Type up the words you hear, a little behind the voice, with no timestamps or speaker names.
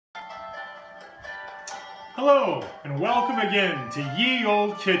Hello, and welcome again to Ye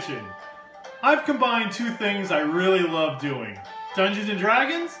Olde Kitchen. I've combined two things I really love doing, Dungeons &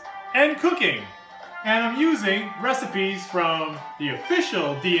 Dragons and cooking. And I'm using recipes from the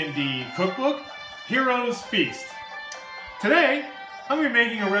official D&D cookbook, Heroes Feast. Today, I'm going to be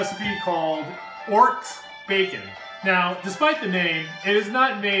making a recipe called Orcs Bacon. Now, despite the name, it is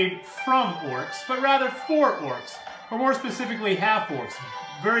not made from orcs, but rather for orcs, or more specifically half-orcs,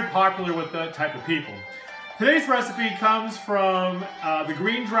 very popular with that type of people. Today's recipe comes from the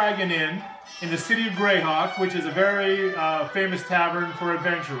Green Dragon Inn in the city of Greyhawk, which is a very famous tavern for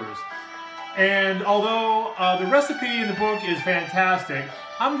adventurers. And although the recipe in the book is fantastic,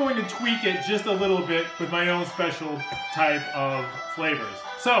 I'm going to tweak it just a little bit with my own special type of flavors.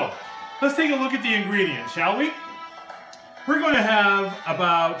 So, let's take a look at the ingredients, shall we? We're going to have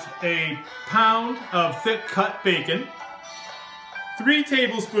about a pound of thick cut bacon, 3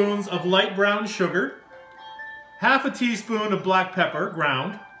 tablespoons of light brown sugar, half a teaspoon of black pepper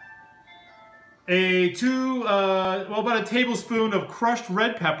ground, about a tablespoon of crushed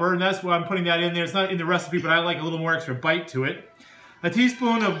red pepper, and that's why I'm putting that in there. It's not in the recipe, but I like a little more extra bite to it. A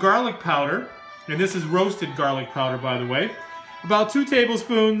teaspoon of garlic powder, and this is roasted garlic powder, by the way. About 2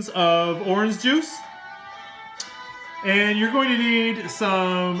 tablespoons of orange juice. And you're going to need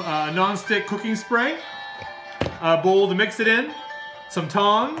some non-stick cooking spray, a bowl to mix it in, some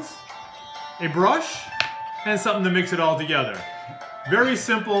tongs, a brush, and something to mix it all together. Very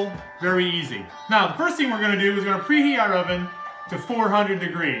simple, very easy. Now, the first thing we're going to do is we're going to preheat our oven to 400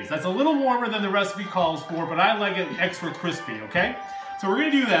 degrees. That's a little warmer than the recipe calls for, but I like it extra crispy, okay? So we're going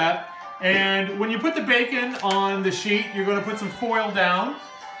to do that, and when you put the bacon on the sheet, you're going to put some foil down.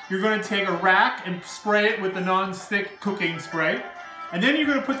 You're going to take a rack and spray it with the non-stick cooking spray, and then you're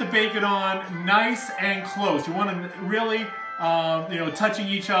going to put the bacon on nice and close. You want to really touching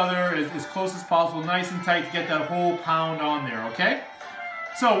each other as close as possible, nice and tight to get that whole pound on there, okay?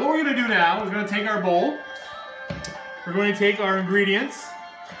 So what we're going to do now is we're going to take our bowl. We're going to take our ingredients.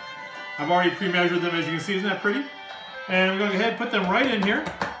 I've already pre-measured them, as you can see. Isn't that pretty? And we're going to go ahead and put them right in here.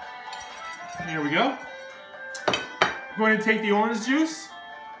 Here we go. We're going to take the orange juice.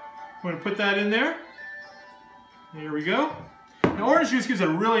 We're going to put that in there. Here we go. Now, orange juice gives a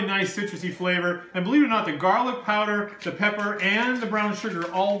really nice citrusy flavor, and believe it or not, the garlic powder, the pepper, and the brown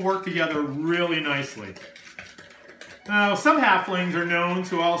sugar all work together really nicely. Now, some halflings are known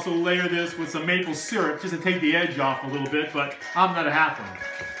to also layer this with some maple syrup just to take the edge off a little bit, but I'm not a halfling.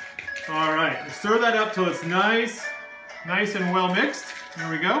 All right, stir that up till it's nice and well mixed.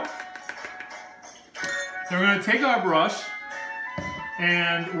 There we go. Then we're going to take our brush,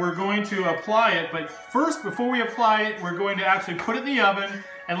 and we're going to apply it, but first, before we apply it, we're going to actually put it in the oven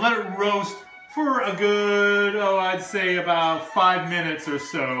and let it roast for a good, I'd say about 5 minutes or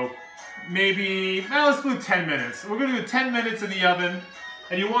so. Maybe, let's do 10 minutes. We're going to do 10 minutes in the oven,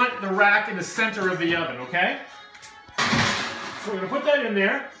 and you want the rack in the center of the oven, okay? So we're going to put that in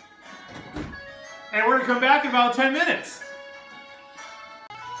there, and we're going to come back in about 10 minutes.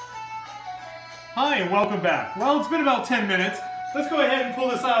 Hi, and welcome back. Well, it's been about 10 minutes. Let's go ahead and pull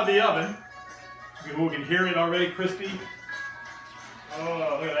this out of the oven. We can hear it already crispy.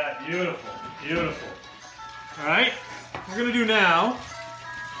 Oh, look at that. Beautiful. Beautiful. All right. What we're going to do now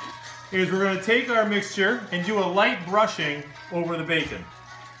is we're going to take our mixture and do a light brushing over the bacon.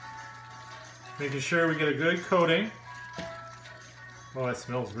 Making sure we get a good coating. Oh, that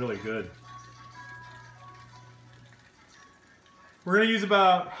smells really good. We're going to use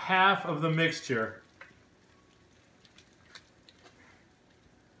about half of the mixture.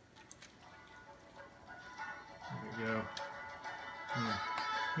 Go.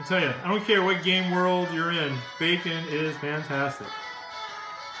 Let me tell you, I don't care what game world you're in, bacon is fantastic.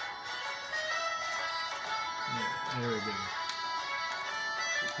 Yeah, there we go.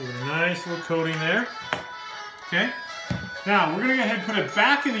 Give it a nice little coating there. Okay? Now, we're going to go ahead and put it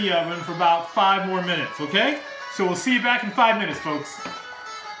back in the oven for about 5 more minutes, okay? So we'll see you back in 5 minutes, folks.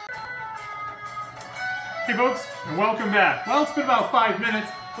 Hey, folks, and welcome back. Well, it's been about 5 minutes.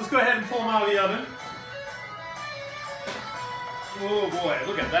 Let's go ahead and pull them out of the oven. Oh boy,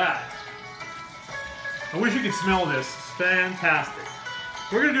 look at that. I wish you could smell this. It's fantastic.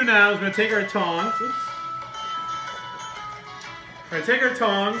 What we're going to do now is we're going to take our tongs. Oops. We're going to take our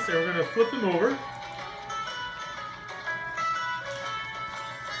tongs and we're going to flip them over.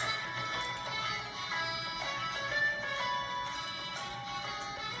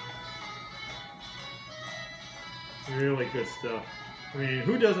 Really good stuff. I mean,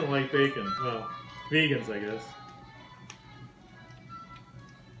 who doesn't like bacon? Well, vegans, I guess.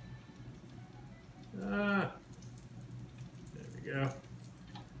 There we go.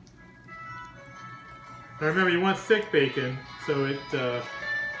 Now remember, you want thick bacon so it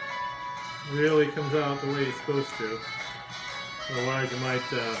really comes out the way it's supposed to. Otherwise, it might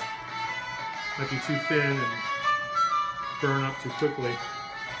be too thin and burn up too quickly.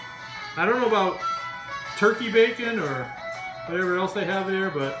 I don't know about turkey bacon or whatever else they have there,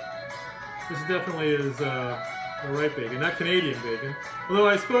 but this definitely is the right bacon, not Canadian bacon. Although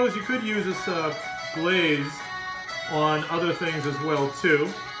I suppose you could use this glaze on other things as well too.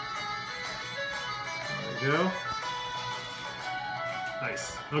 There we go.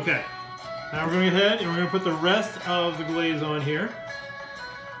 Nice. Okay. Now we're going to go ahead and we're going to put the rest of the glaze on here.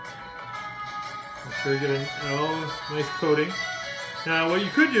 Make sure you get a nice coating. Now what you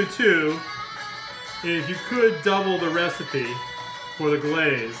could do too is you could double the recipe for the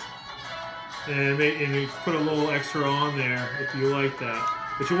glaze and you put a little extra on there if you like that.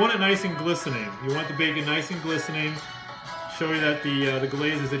 But you want it nice and glistening. You want the bacon nice and glistening. Show you that the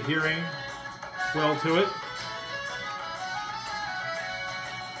glaze is adhering well to it.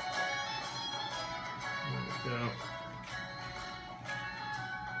 There we go.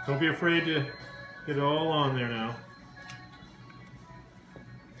 Don't be afraid to get it all on there now.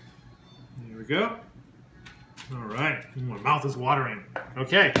 There we go. All right. My mouth is watering.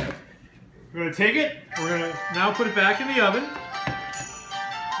 Okay. We're going to take it. We're going to now put it back in the oven.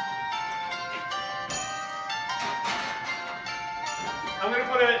 I'm going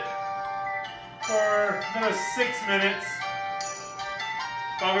to put it for another 6 minutes.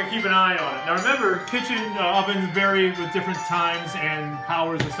 But I'm going to keep an eye on it. Now remember, kitchen ovens vary with different times and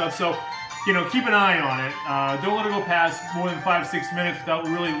powers and stuff. So, you know, keep an eye on it. Don't let it go past more than 5-6 minutes without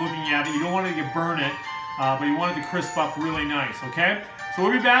really looking at it. You don't want it to burn it, but you want it to crisp up really nice, okay? So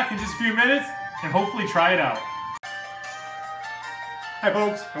we'll be back in just a few minutes and hopefully try it out. Hi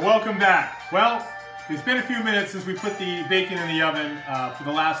folks, and welcome back. Well, it's been a few minutes since we put the bacon in the oven for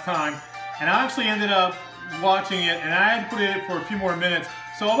the last time, and I actually ended up watching it, and I had to put it in for a few more minutes,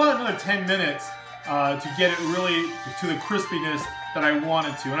 so about another 10 minutes to get it really to the crispiness that I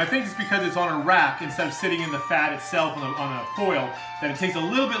wanted to. And I think it's because it's on a rack instead of sitting in the fat itself on a foil that it takes a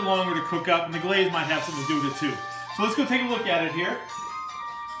little bit longer to cook up, and the glaze might have something to do with it too. So let's go take a look at it here.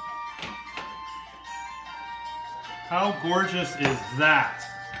 How gorgeous is that?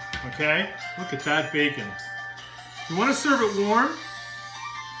 Okay, look at that bacon. You want to serve it warm,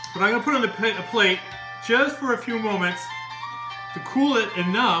 but I'm going to put it on a plate just for a few moments to cool it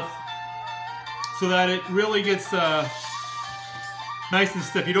enough so that it really gets nice and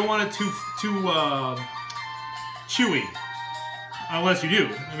stiff. You don't want it too chewy, unless you do.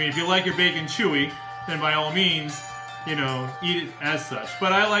 I mean, if you like your bacon chewy, then by all means, you know, eat it as such.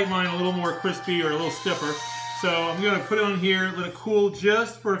 But I like mine a little more crispy or a little stiffer. So I'm going to put it on here, let it cool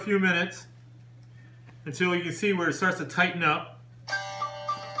just for a few minutes until you can see where it starts to tighten up.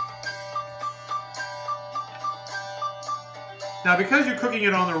 Now, because you're cooking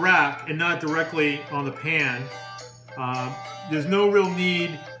it on the rack and not directly on the pan, there's no real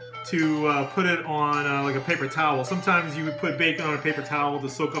need to put it on like a paper towel. Sometimes you would put bacon on a paper towel to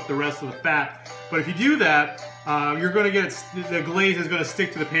soak up the rest of the fat. But if you do that, you're going to get the glaze is going to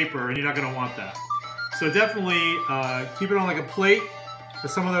stick to the paper, and you're not going to want that. So definitely keep it on like a plate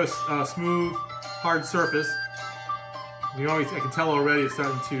with some of those smooth, hard surface. I can tell already it's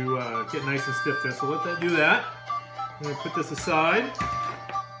starting to get nice and stiff there. So let that do that. I'm going to put this aside.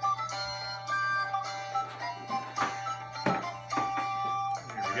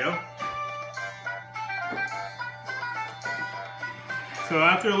 There we go. So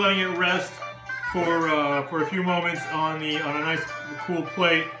after letting it rest for a few moments on a nice cool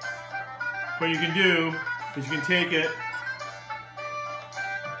plate, what you can do is you can take it.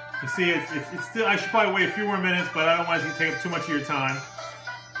 You see, it's still. I should probably wait a few more minutes, but I don't want it to take up too much of your time.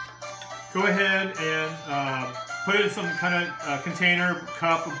 Go ahead and put it in some kind of container,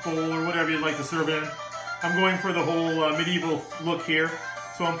 cup, bowl, or whatever you'd like to serve it in. I'm going for the whole medieval look here,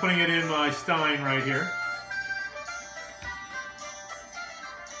 so I'm putting it in my stein right here.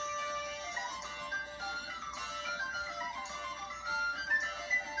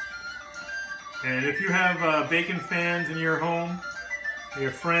 And if you have bacon fans in your home,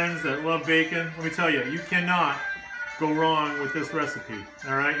 your friends that love bacon, let me tell you, you cannot go wrong with this recipe.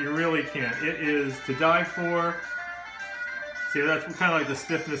 All right, you really can't. It is to die for. See, that's kind of like the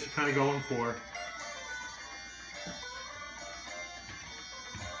stiffness you're kind of going for.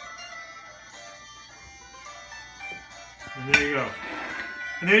 And there you go.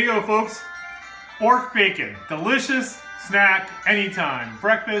 And there you go, folks. Pork bacon. Delicious snack anytime.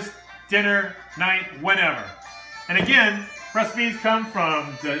 Breakfast, dinner, night, whenever. And again, recipes come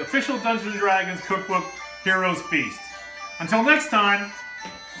from the official Dungeons & Dragons cookbook, Heroes Feast. Until next time,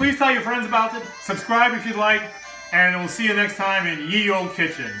 Please tell your friends about it. Subscribe if you'd like. And we'll see you next time in Ye Olde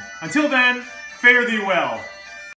Kitchen. Until then, fare thee well.